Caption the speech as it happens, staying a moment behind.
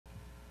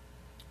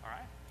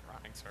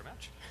Thanks very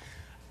much.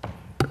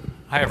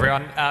 Hi,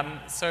 everyone.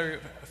 So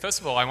first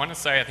of all, I want to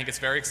say I think it's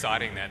very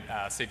exciting that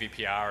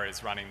CVPR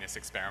is running this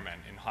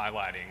experiment in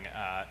highlighting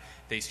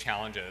these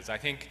challenges. I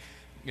think,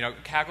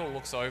 Kaggle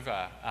looks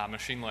over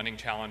machine learning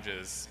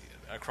challenges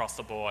across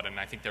the board, and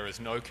I think there is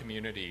no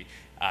community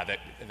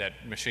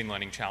that machine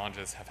learning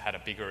challenges have had a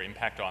bigger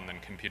impact on than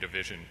computer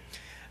vision.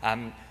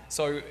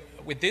 So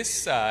with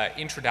this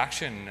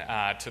introduction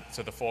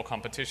to the 4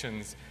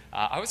 competitions,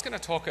 I was going to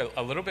talk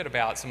a little bit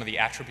about some of the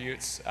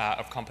attributes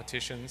of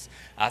competitions,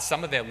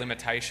 some of their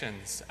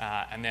limitations,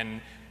 and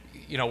then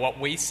what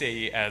we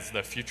see as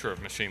the future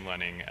of machine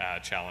learning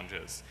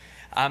challenges.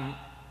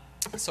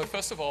 So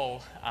first of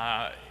all,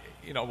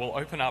 we'll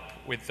open up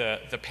with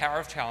the power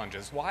of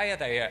challenges. Why are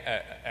they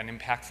an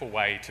impactful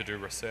way to do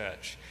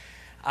research?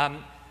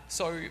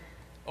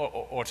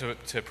 Or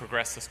to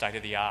progress the state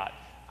of the art.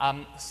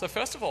 So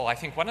first of all, I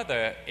think one of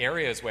the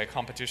areas where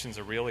competitions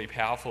are really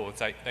powerful is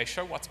they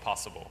show what's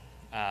possible.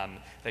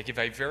 They give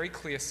a very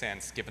clear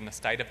sense, given the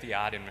state of the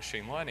art in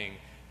machine learning,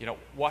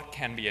 what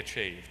can be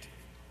achieved.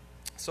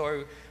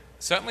 So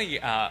certainly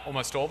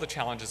almost all the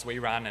challenges we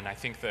run, and I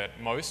think that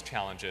most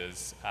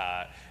challenges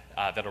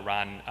that are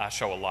run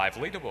show a live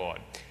leaderboard.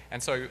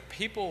 And so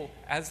people,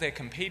 as they're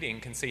competing,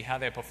 can see how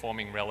they're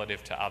performing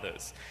relative to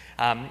others.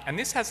 And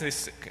this has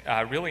this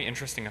really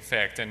interesting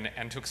effect.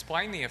 And to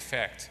explain the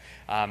effect,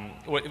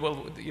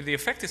 the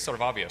effect is sort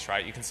of obvious,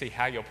 right? You can see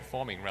how you're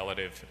performing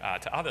relative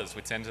to others,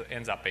 which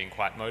ends up being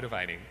quite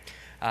motivating.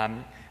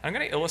 I'm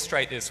going to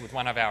illustrate this with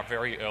one of our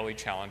very early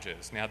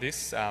challenges. Now,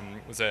 this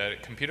was a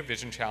computer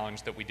vision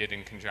challenge that we did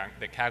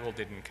that Kaggle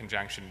did in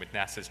conjunction with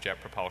NASA's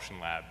Jet Propulsion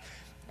Lab.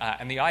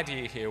 And the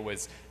idea here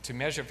was to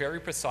measure very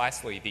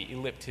precisely the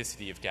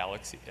ellipticity of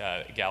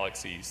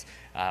galaxies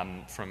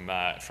from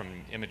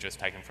images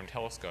taken from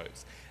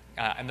telescopes.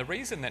 And the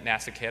reason that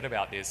NASA cared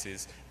about this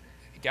is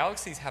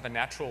galaxies have a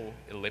natural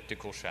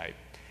elliptical shape.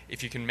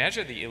 If you can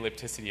measure the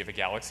ellipticity of a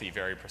galaxy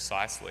very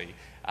precisely,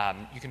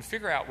 you can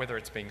figure out whether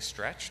it's being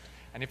stretched.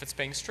 And if it's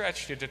being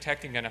stretched, you're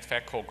detecting an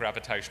effect called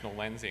gravitational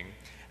lensing.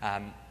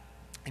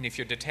 And if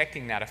you're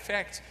detecting that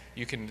effect,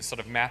 you can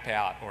sort of map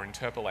out or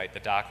interpolate the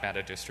dark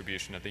matter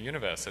distribution of the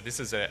universe. So this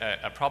is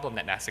a problem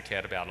that NASA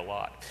cared about a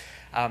lot.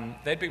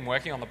 They'd been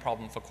working on the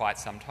problem for quite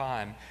some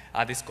time.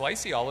 This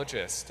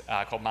glaciologist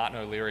called Martin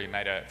O'Leary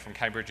from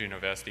Cambridge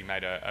University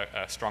made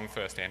a strong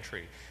first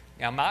entry.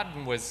 Now,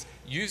 Martin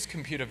used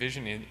computer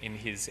vision in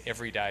his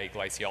everyday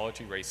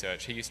glaciology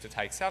research. He used to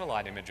take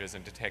satellite images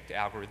and detect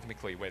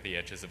algorithmically where the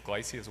edges of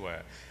glaciers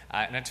were.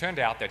 And it turned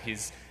out that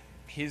his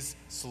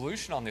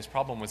solution on this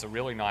problem was a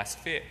really nice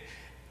fit,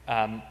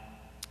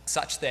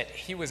 such that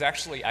he was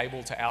actually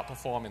able to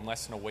outperform in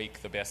less than a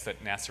week the best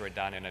that NASA had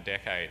done in a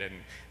decade. And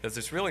there's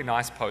this really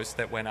nice post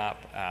that went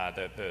up,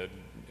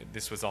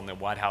 this was on the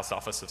White House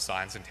Office of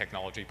Science and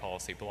Technology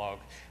Policy blog.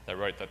 They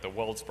wrote that the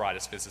world's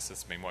brightest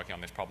physicists have been working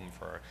on this problem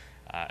for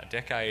a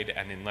decade,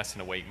 and in less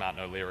than a week,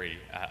 Martin O'Leary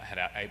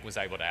was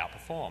able to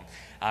outperform.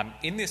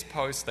 In this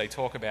post, they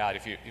talk about,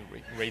 if you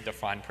read the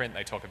fine print,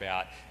 they talk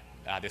about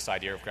this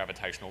idea of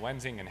gravitational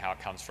lensing and how it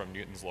comes from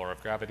Newton's law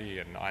of gravity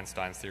and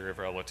Einstein's theory of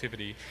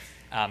relativity.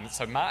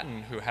 So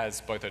Martin, who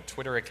has both a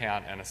Twitter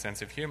account and a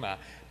sense of humor,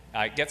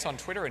 gets on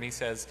Twitter and he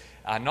says,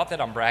 not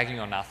that I'm bragging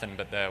or nothing,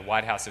 but the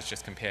White House has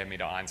just compared me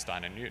to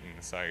Einstein and Newton.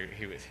 So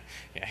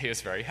he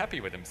was very happy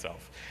with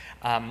himself.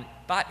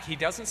 But he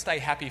doesn't stay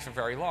happy for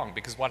very long,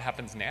 because what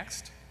happens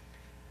next?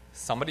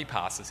 Somebody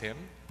passes him,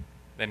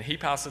 then he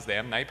passes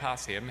them, they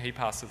pass him, he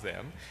passes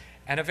them.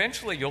 And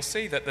eventually you'll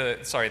see that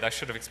they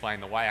should have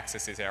explained the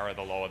y-axis is error,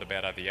 the lower the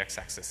better, the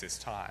x-axis is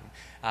time.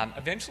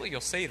 Eventually you'll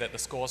see that the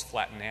scores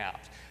flatten out.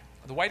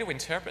 The way to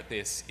interpret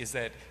this is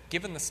that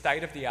given the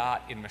state of the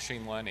art in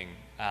machine learning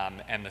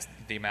and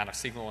the amount of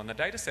signal in the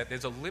data set,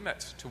 there's a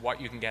limit to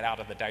what you can get out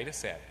of the data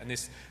set. And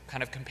this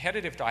kind of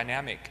competitive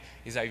dynamic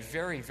is a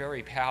very,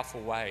 very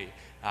powerful way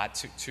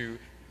to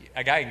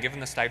again,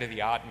 given the state of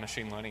the art in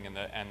machine learning and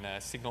the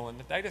signal in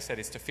the data set,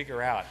 is to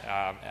figure out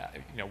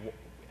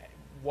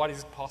what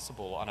is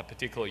possible on a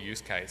particular use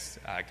case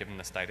given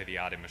the state of the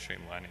art in machine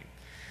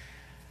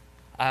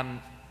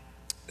learning.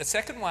 The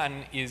second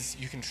one is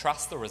you can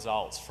trust the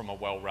results from a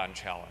well-run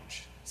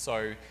challenge.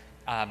 So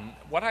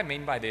what I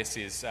mean by this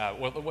is,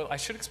 well, I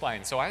should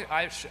explain. So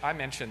I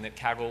mentioned that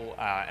Kaggle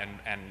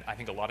and I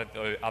think a lot of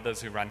the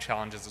others who run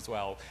challenges as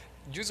well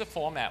use a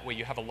format where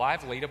you have a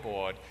live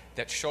leaderboard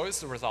that shows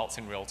the results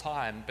in real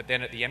time, but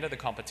then at the end of the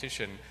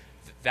competition,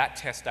 that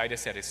test data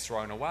set is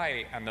thrown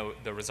away and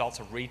the results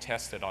are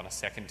retested on a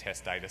second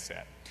test data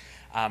set.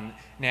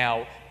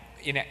 Now,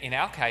 in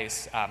our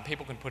case,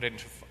 people can put in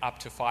up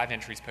to 5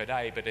 entries per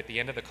day, but at the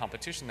end of the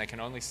competition, they can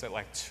only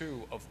select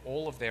 2 of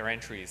all of their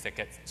entries that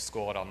get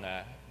scored on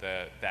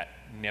that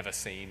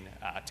never-seen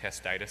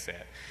test data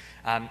set.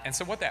 And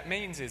so what that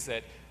means is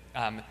that,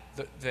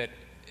 that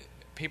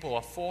people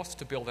are forced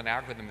to build an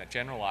algorithm that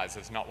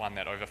generalizes, not one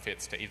that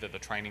overfits to either the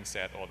training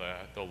set or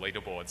the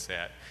leaderboard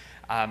set.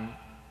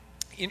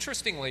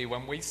 Interestingly,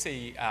 when we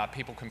see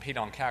people compete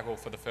on Kaggle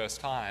for the first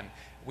time,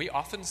 we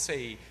often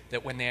see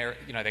that when they're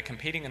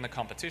competing in the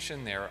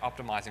competition, they're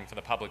optimizing for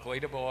the public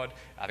leaderboard,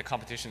 the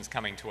competition's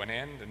coming to an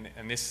end,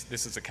 and this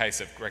is a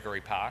case of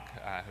Gregory Park,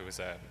 who was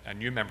a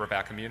new member of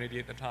our community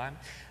at the time.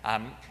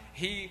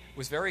 He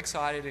was very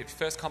excited. His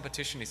first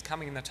competition, he's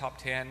coming in the top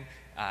 10.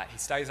 He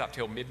stays up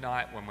till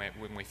midnight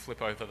when we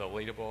flip over the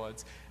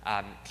leaderboards,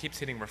 keeps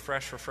hitting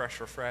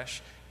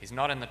refresh. He's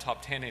not in the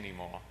top 10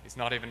 anymore. He's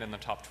not even in the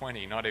top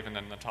 20, not even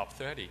in the top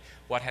 30.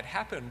 What had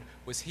happened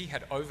was he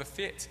had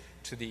overfit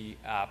to the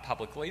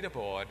public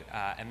leaderboard,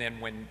 and then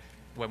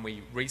when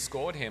we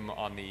rescored him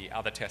on the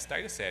other test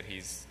data set,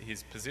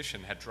 his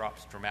position had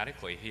dropped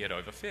dramatically. He had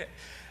overfit.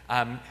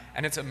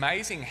 And it's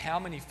amazing how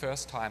many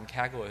first-time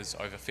Kagglers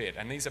overfit.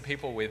 And these are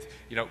people with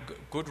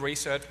good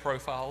research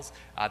profiles.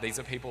 These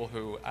are people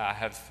who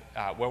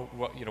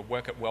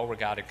work at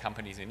well-regarded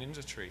companies in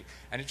industry.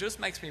 And it just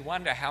makes me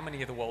wonder how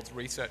many of the world's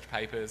research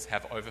papers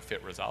have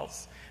overfit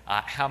results.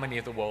 How many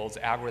of the world's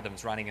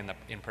algorithms running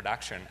in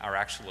production are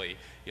actually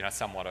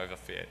somewhat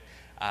overfit.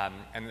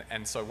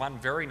 And so one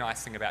very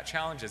nice thing about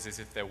challenges is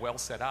if they're well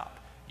set up,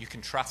 you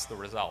can trust the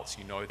results.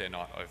 You know they're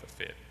not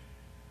overfit.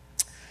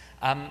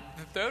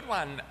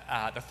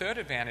 The third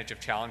advantage of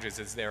challenges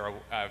is they're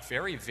a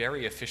very,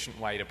 very efficient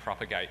way to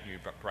propagate new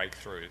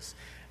breakthroughs.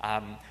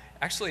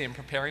 Actually, in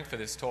preparing for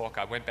this talk,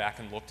 I went back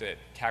and looked at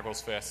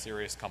Kaggle's first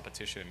serious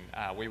competition.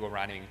 We were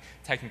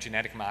taking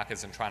genetic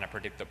markers and trying to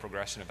predict the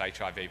progression of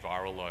HIV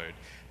viral load.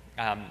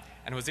 And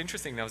it was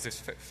interesting, there was this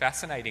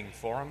fascinating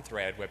forum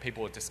thread where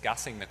people were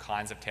discussing the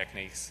kinds of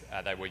techniques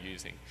they were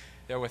using.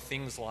 There were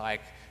things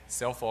like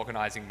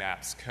self-organizing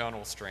maps,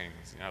 kernel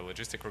strings,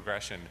 logistic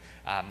regression.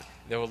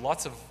 There were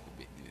lots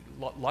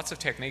of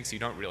techniques you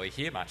don't really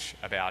hear much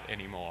about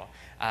anymore.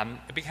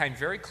 It became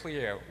very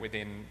clear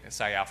within,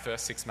 say, our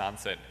first 6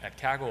 months at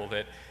Kaggle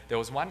that there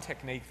was one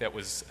technique that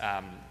was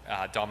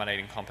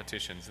dominating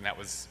competitions, and that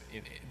was,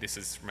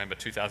 remember,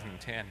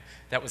 2010.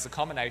 That was the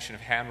combination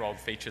of hand-rolled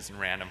features and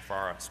random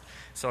forest.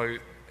 So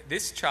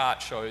this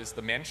chart shows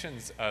the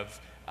mentions of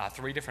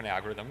 3 different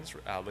algorithms,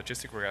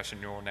 logistic regression,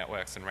 neural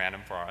networks, and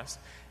random forest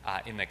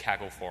in the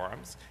Kaggle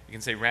forums. You can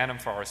see random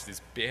forest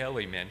is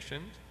barely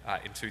mentioned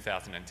in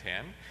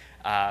 2010.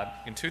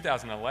 In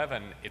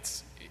 2011,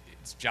 it's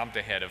jumped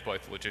ahead of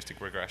both logistic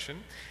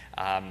regression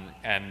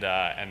and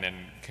then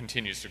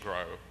continues to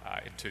grow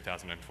in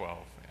 2012.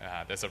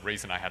 There's a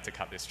reason I had to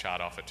cut this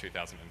chart off at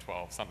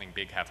 2012. Something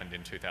big happened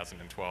in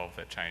 2012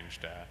 that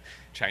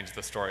changed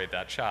the story of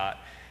that chart.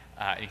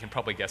 You can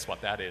probably guess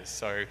what that is.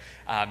 So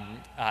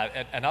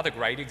another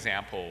great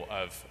example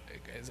of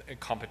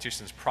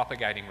competitions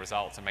propagating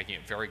results and making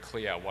it very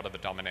clear what are the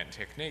dominant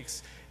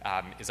techniques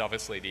is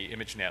obviously the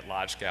ImageNet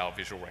large-scale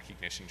visual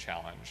recognition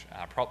challenge,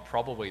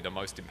 probably the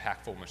most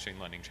impactful machine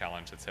learning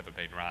challenge that's ever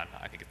been run.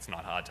 I think it's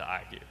not hard to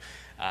argue.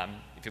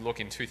 If you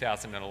look in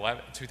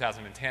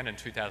 2010 and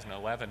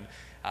 2011,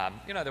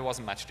 there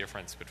wasn't much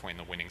difference between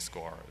the winning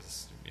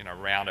scores,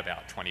 around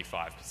about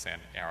 25%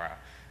 error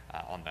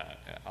on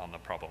the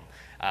problem.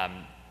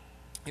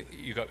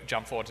 You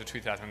jump forward to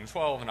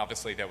 2012, and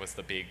obviously there was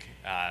the big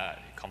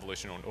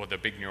convolutional or the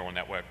big neural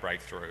network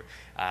breakthrough,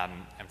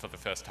 and for the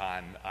first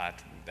time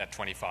that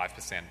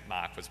 25%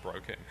 mark was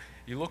broken.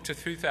 You look to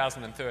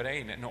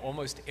 2013, and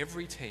almost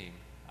every team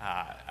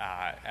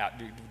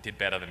did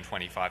better than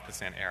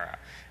 25% error.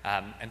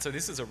 And so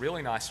this is a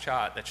really nice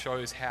chart that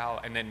shows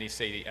how, and then you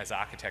see as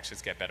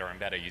architectures get better and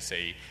better, you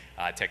see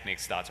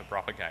techniques start to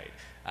propagate.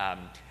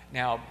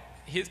 Now,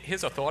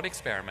 here's a thought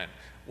experiment.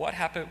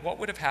 What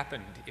would have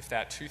happened if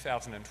that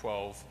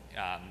 2012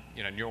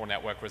 neural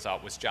network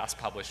result was just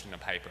published in a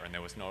paper and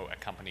there was no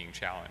accompanying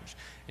challenge?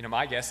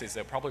 My guess is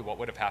that probably what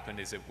would have happened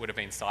is it would have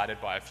been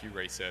cited by a few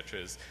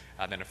researchers,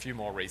 then a few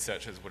more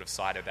researchers would have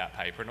cited that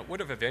paper, and it would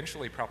have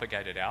eventually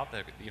propagated out.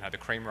 The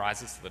cream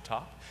rises to the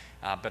top,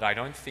 but I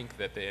don't think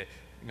that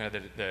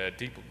the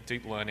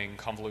deep learning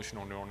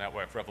convolutional neural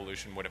network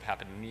revolution would have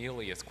happened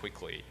nearly as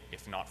quickly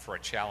if not for a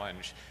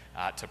challenge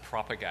to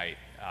propagate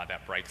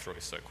that breakthrough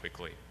so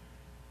quickly.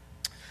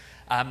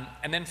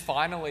 And then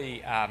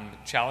finally,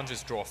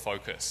 challenges draw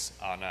focus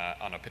on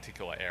a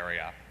particular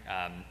area.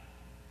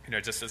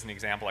 Just as an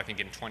example, I think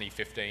in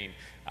 2015,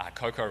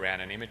 Coco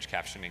ran an image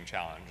captioning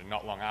challenge, and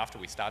not long after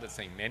we started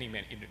seeing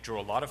it drew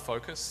a lot of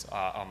focus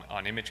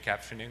on image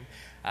captioning,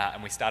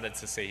 and we started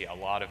to see a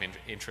lot of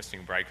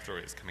interesting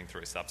breakthroughs coming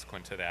through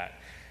subsequent to that.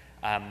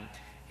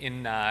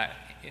 In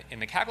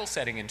the Kaggle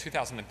setting in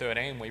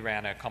 2013, we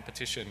ran a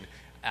competition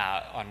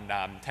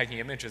on taking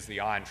images of the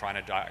eye and trying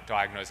to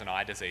diagnose an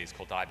eye disease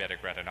called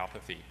diabetic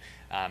retinopathy.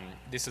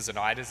 This is an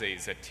eye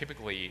disease that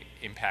typically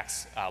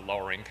impacts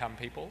lower income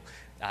people,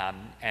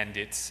 and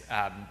it's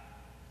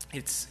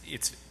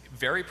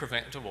very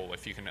preventable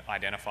if you can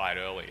identify it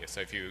early.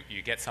 So if you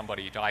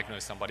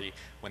diagnose somebody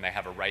when they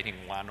have a rating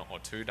 1 or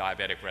 2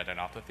 diabetic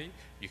retinopathy,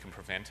 you can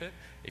prevent it.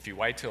 If you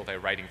wait till they're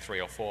rating 3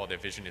 or 4, their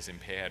vision is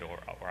impaired, or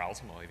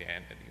ultimately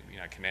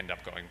they can end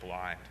up going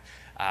blind.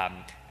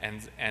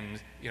 And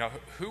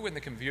who in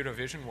the computer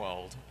vision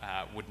world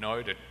would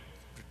know to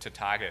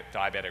target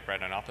diabetic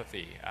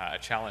retinopathy, a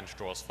challenge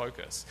draws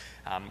focus.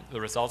 The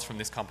results from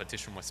this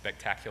competition were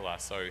spectacular.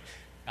 So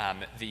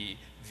the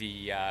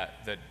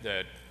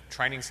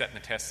training set and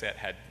the test set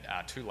had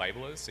two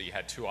labelers, so you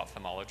had two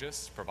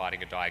ophthalmologists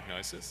providing a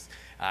diagnosis,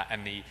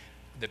 and the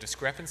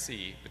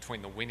discrepancy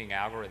between the winning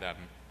algorithm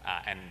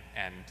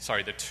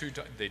the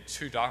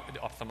two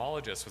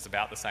ophthalmologists was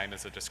about the same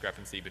as the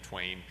discrepancy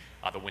between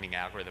the winning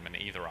algorithm and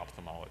either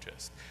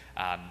ophthalmologist.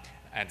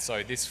 And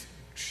so this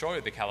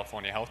showed the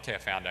California Healthcare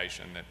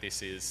Foundation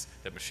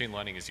that machine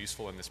learning is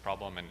useful in this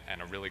problem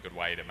and a really good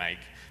way to make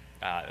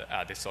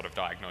this sort of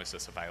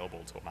diagnosis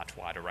available to a much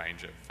wider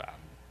range of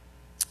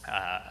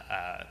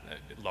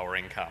lower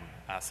income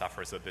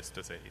sufferers of this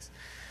disease.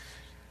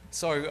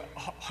 So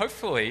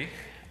hopefully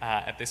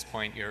at this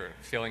point you're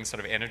feeling sort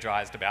of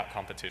energized about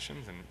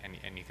competitions,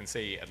 and you can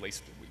see at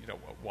least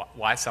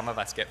why some of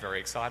us get very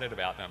excited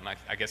about them.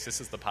 I guess this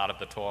is the part of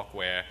the talk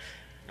where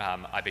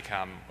I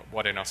become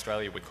what in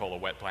Australia we'd call a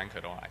wet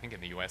blanket, or I think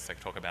in the US they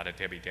talk about a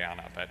Debbie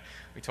Downer, but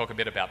we talk a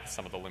bit about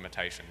some of the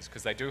limitations,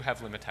 because they do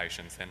have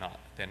limitations.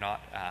 They're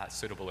not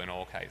suitable in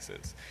all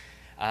cases.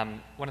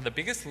 One of the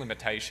biggest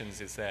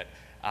limitations is that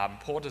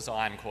poor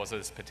design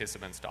causes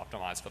participants to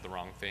optimize for the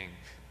wrong thing.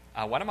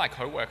 One of my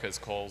co-workers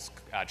calls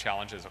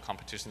challenges or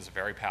competitions a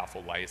very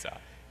powerful laser.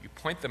 You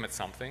point them at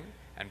something,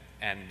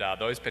 and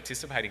those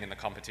participating in the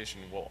competition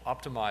will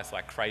optimize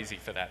like crazy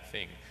for that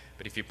thing.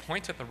 But if you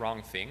point at the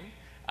wrong thing,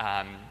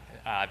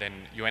 then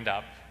you end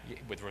up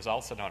with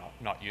results that are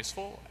not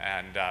useful,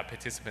 and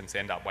participants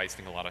end up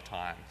wasting a lot of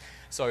time.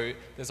 So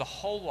there's a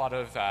whole lot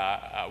of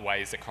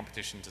ways that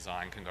competition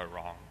design can go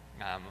wrong.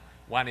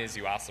 One is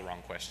you ask the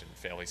wrong question,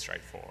 fairly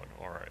straightforward,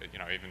 or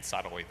even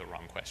subtly the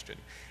wrong question.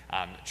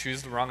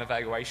 Choose the wrong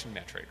evaluation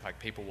metric, like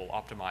people will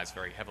optimize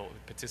very heavily,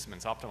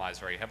 participants optimize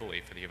very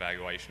heavily for the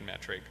evaluation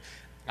metric.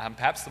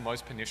 Perhaps the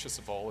most pernicious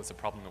of all is a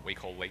problem that we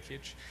call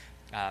leakage.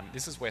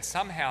 This is where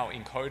somehow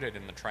encoded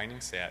in the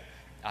training set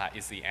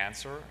is the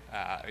answer,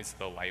 is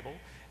the label.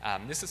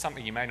 This is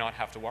something you may not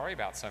have to worry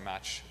about so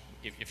much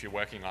if you're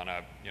working on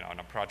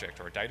a project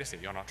or a data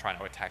set. You're not trying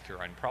to attack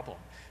your own problem.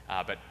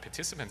 But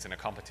participants in a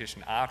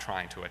competition are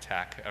trying to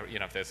attack,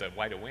 if there's a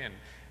way to win,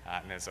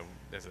 and there's a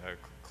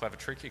clever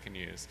trick you can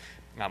use.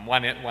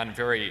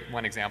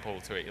 One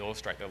example to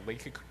illustrate the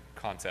leakage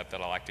concept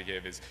that I like to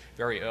give is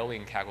very early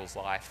in Kaggle's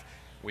life,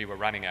 we were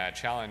running a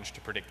challenge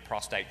to predict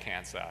prostate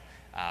cancer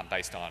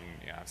based on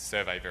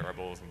survey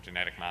variables and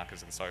genetic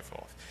markers and so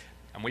forth.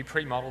 And we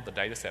pre-modeled the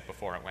data set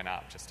before it went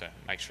up just to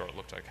make sure it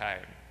looked okay.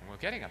 And we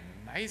were getting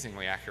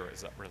amazingly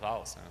accurate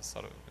results,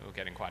 and we were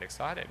getting quite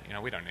excited.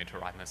 We don't need to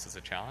run this as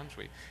a challenge.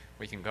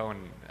 We can go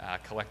and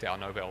collect our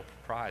Nobel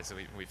Prize.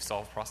 We've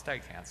solved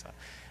prostate cancer.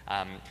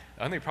 The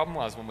only problem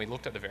was when we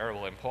looked at the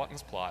variable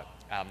importance plot,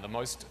 the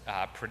most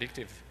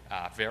predictive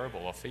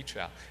variable or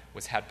feature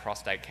had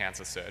prostate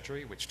cancer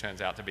surgery, which turns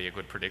out to be a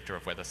good predictor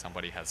of whether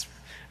somebody has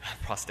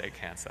prostate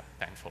cancer,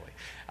 thankfully.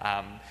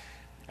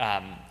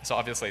 So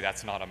obviously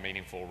that's not a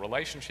meaningful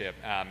relationship,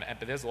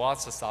 but there's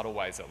lots of subtle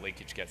ways that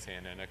leakage gets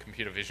in a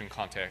computer vision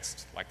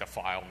context, like the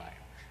file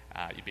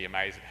name. You'd be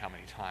amazed at how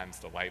many times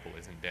the label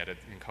is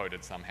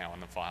encoded somehow in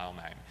the file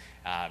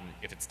name.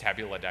 If it's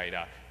tabular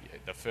data,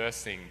 the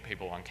first thing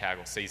people on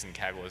Kaggle, seasoned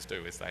Kagglers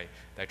do is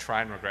they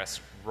try and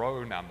regress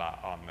row number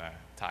on the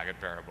target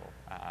variable.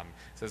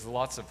 So there's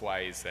lots of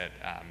ways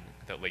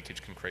that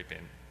leakage can creep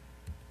in.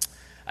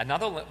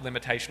 Another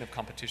limitation of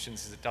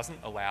competitions is it doesn't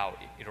allow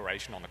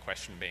iteration on the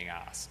question being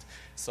asked.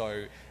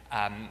 So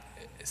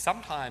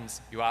sometimes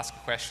you ask a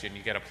question,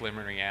 you get a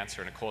preliminary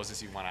answer, and it causes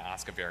you want to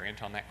ask a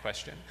variant on that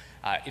question.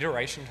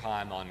 Iteration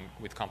time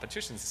with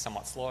competitions is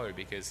somewhat slow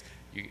because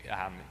you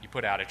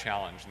put out a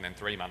challenge, and then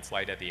 3 months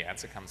later the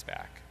answer comes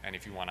back. And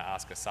if you want to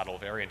ask a subtle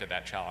variant of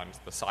that challenge,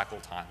 the cycle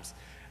times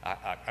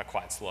are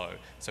quite slow.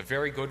 So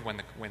very good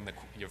when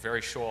you're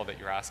very sure that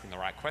you're asking the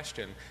right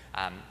question.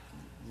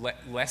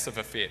 Less of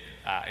a fit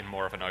in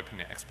more of an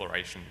open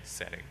exploration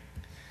setting.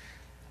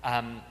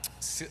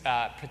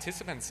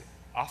 Participants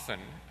often,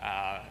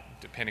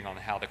 depending on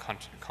how the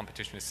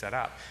competition is set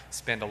up,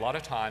 spend a lot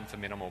of time for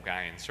minimal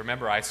gains.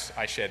 Remember, I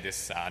shared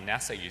this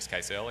NASA use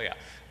case earlier.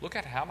 Look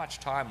at how much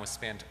time was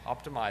spent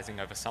optimizing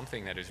over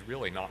something that is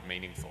really not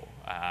meaningful.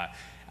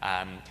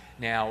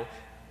 Now,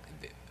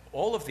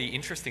 all of the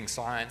interesting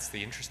science,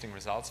 the interesting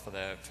results for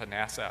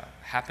NASA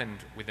happened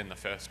within the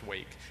first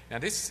week. Now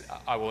this,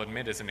 I will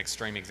admit, is an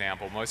extreme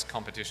example. Most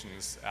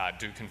competitions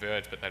do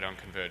converge, but they don't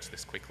converge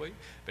this quickly.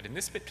 But in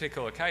this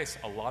particular case,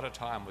 a lot of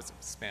time was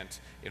spent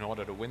in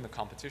order to win the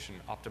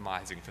competition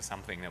optimizing for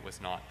something that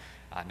was not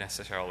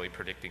necessarily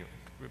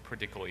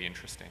particularly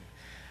interesting.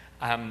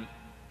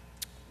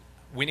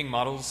 Winning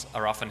models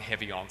are often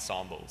heavy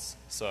ensembles.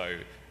 So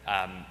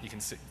you can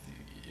see,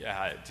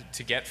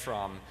 to get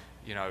from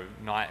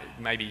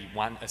maybe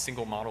a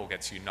single model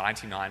gets you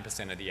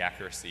 99% of the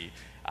accuracy,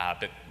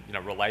 but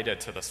related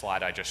to the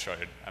slide I just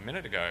showed a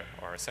minute ago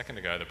or a second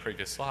ago, the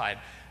previous slide,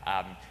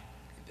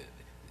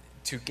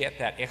 to get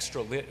that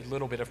extra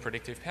little bit of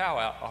predictive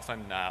power,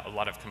 often a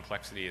lot of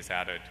complexity is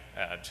added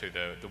to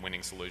the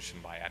winning solution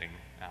by adding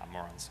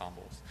more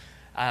ensembles.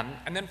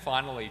 And then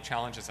finally,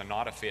 challenges are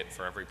not a fit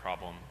for every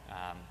problem.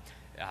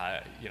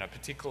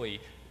 Particularly,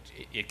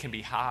 it can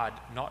be hard,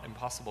 not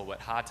impossible, but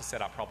hard to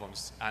set up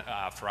problems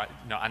for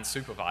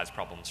unsupervised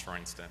problems, for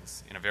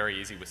instance. Very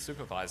easy with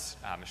supervised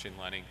machine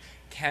learning,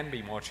 can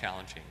be more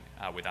challenging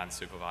with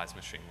unsupervised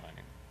machine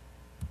learning.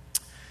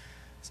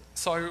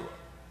 So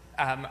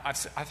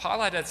I've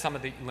highlighted some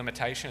of the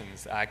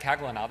limitations.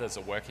 Kaggle and others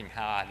are working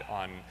hard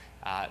on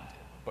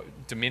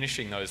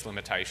diminishing those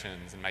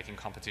limitations and making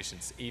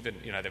competitions even,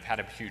 they've had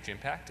a huge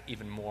impact,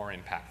 even more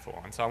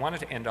impactful. And so I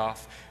wanted to end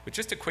off with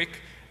just a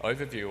quick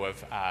overview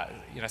of,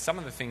 some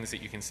of the things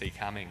that you can see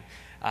coming.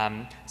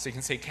 So you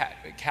can see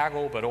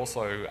Kaggle, but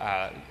also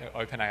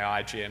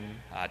OpenAI, Jim,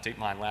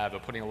 DeepMind Lab are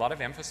putting a lot of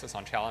emphasis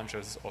on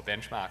challenges or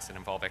benchmarks that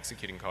involve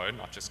executing code,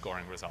 not just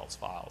scoring results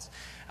files.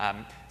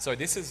 So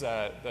this is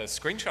the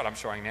screenshot I'm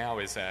showing now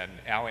is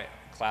our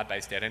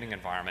cloud-based editing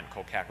environment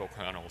called Kaggle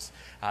Kernels.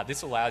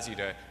 This allows you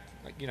to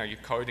you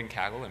code in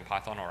Kaggle in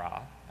Python or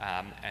R,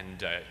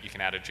 and you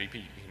can add a GPU,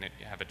 you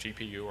can have a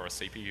GPU or a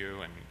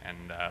CPU,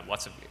 and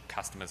lots of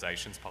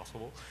customizations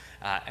possible.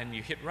 And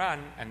you hit run,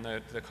 and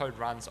the code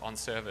runs on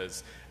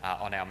servers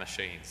on our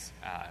machines,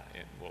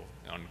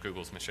 on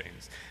Google's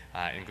machines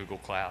in Google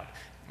Cloud.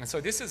 And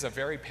so this is a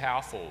very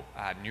powerful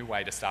new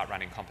way to start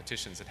running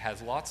competitions. It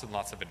has lots and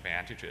lots of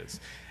advantages.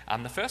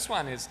 The first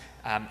one is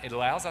it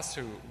allows us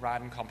to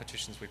run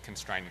competitions with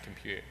constrained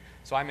compute.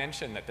 So I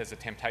mentioned that there's a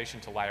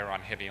temptation to layer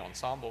on heavy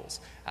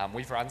ensembles.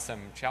 We've run some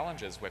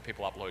challenges where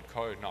people upload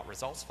code, not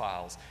results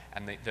files,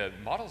 and the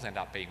models end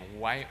up being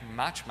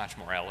much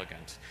more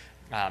elegant.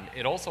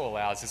 It also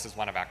allows, this is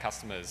one of our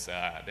customers,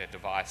 their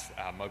device,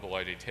 Mobile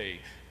ODT,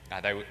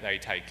 they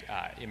take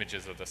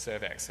images of the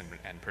cervix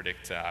and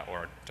predict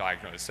or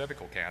diagnose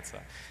cervical cancer.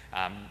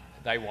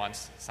 They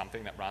want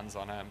something that runs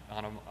on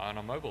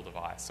a mobile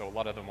device. So a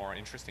lot of the more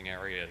interesting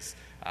areas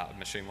of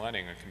machine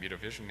learning and computer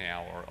vision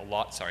now, or a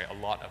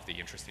lot of the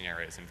interesting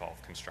areas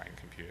involve constrained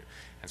compute,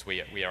 as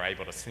we are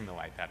able to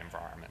simulate that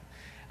environment.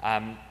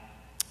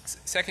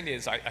 Second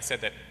is, I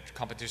said that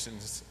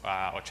competitions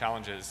or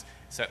challenges,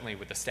 certainly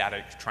with the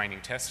static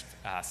training test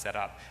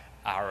setup,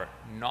 are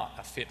not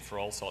a fit for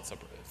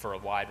for a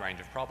wide range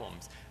of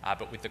problems.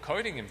 But with the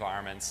coding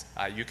environments,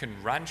 you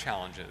can run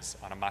challenges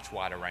on a much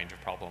wider range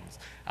of problems.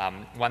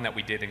 One that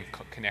we did in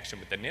connection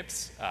with the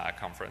NIPS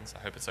conference,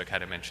 I hope it's okay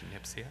to mention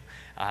NIPS here.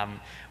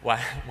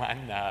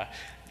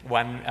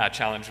 One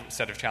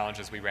set of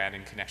challenges we ran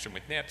in connection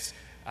with NIPS,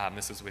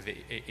 this was with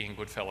Ian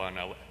Goodfellow and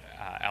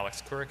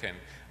Alex Kurikin,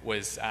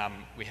 was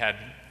we had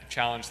a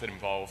challenge that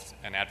involved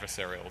an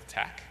adversarial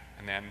attack,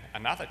 and then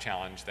another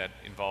challenge that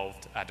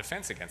involved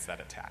defense against that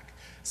attack.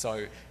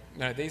 So,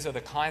 these are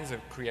the kinds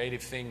of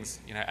creative things,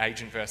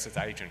 agent versus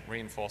agent,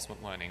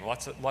 reinforcement learning,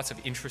 lots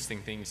of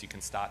interesting things you can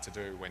start to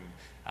do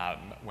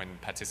when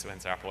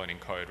participants are uploading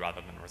code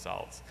rather than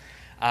results.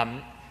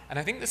 And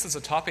I think this is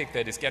a topic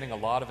that is getting a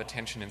lot of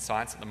attention in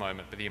science at the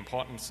moment, but the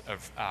importance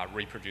of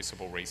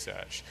reproducible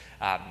research.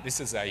 This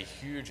is a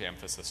huge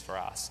emphasis for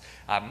us.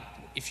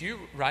 If you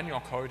run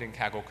your code in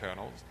Kaggle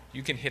kernels,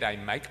 you can hit a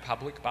Make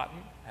Public button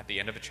at the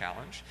end of a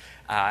challenge,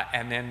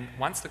 and then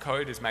once the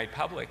code is made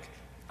public,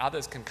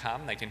 others can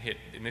come, they can hit,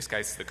 in this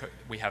case,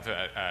 we have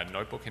a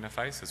notebook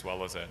interface as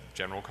well as a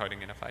general coding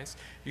interface.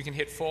 You can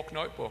hit Fork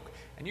Notebook,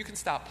 and you can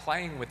start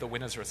playing with the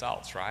winner's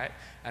results, right?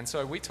 And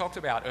so we talked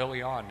about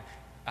early on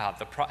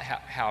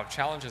how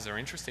challenges are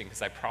interesting because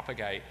they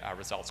propagate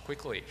results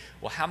quickly.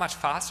 Well, how much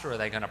faster are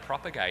they going to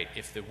propagate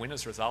if the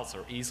winner's results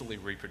are easily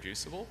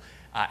reproducible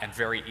and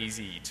very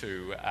easy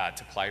to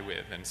play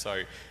with? And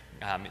so,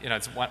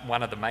 it's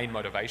one of the main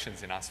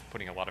motivations in us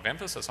putting a lot of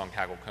emphasis on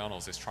Kaggle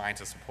kernels is trying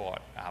to support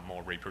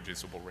more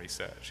reproducible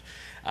research.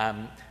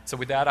 So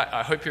with that,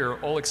 I hope you're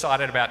all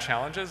excited about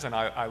challenges, and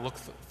I look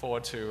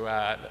forward to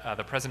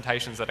the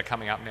presentations that are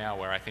coming up now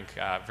where I think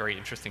very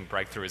interesting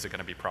breakthroughs are going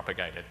to be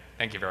propagated.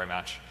 Thank you very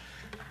much.